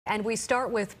And we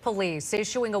start with police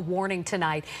issuing a warning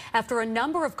tonight after a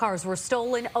number of cars were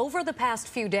stolen over the past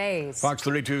few days. Fox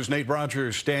 32's Nate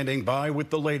Rogers standing by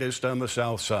with the latest on the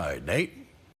south side. Nate?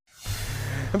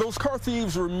 And those car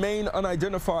thieves remain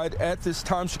unidentified at this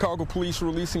time. Chicago police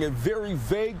releasing a very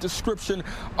vague description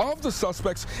of the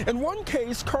suspects. In one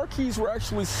case, car keys were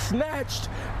actually snatched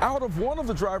out of one of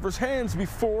the driver's hands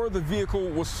before the vehicle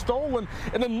was stolen.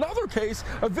 In another case,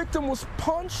 a victim was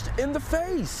punched in the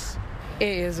face.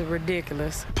 It is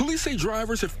ridiculous. Police say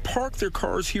drivers have parked their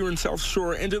cars here in South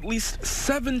Shore, and at least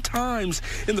 7 times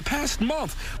in the past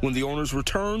month. When the owners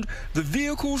returned, the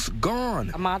vehicle's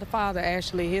gone. My father,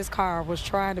 actually, his car was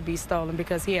trying to be stolen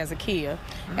because he has a Kia,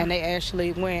 and they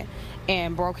actually went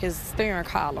and broke his steering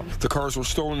column. The cars were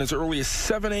stolen as early as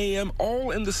 7 a.m.,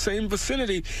 all in the same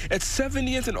vicinity at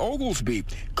 70th and Oglesby,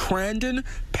 Crandon,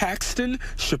 Paxton,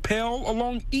 Chappelle,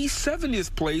 along East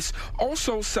 70th Place,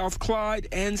 also South Clyde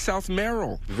and South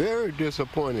Merrill. Very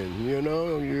disappointing. You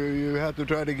know, you have to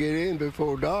try to get in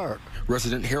before dark.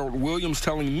 Resident Harold Williams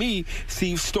telling me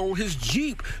thieves stole his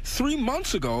Jeep 3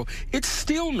 months ago. It's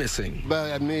still missing.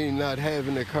 But I mean, not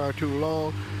having the car too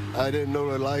long, I didn't know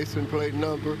the license plate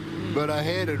number, but I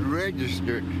had it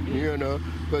registered, you know.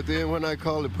 But then when I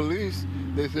called the police,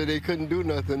 they said they couldn't do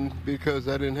nothing because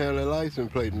I didn't have a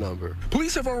license plate number.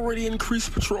 Police have already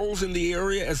increased patrols in the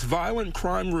area as violent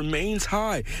crime remains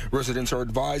high. Residents are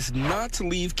advised not to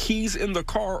leave keys in the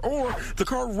car or the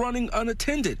car running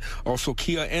unattended. Also,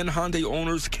 Kia and Hyundai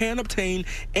owners can obtain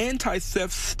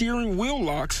anti-theft steering wheel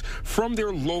locks from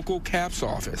their local CAPS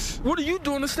office. What are you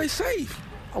doing to stay safe?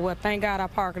 Well, thank God I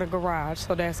park in the garage,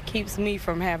 so that keeps me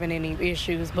from having any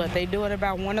issues, but they do it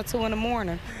about 1 or 2 in the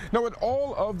morning. Now, in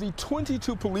all of the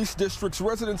 22 police districts,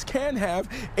 residents can have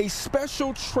a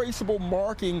special traceable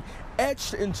marking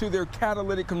etched into their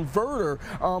catalytic converter.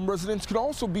 Residents can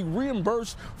also be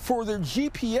reimbursed for their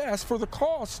GPS, for the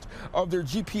cost of their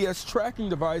GPS tracking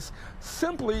device,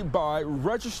 simply by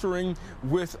registering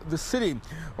with the city.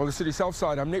 On the city south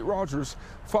side, I'm Nate Rogers,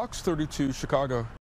 Fox 32 Chicago.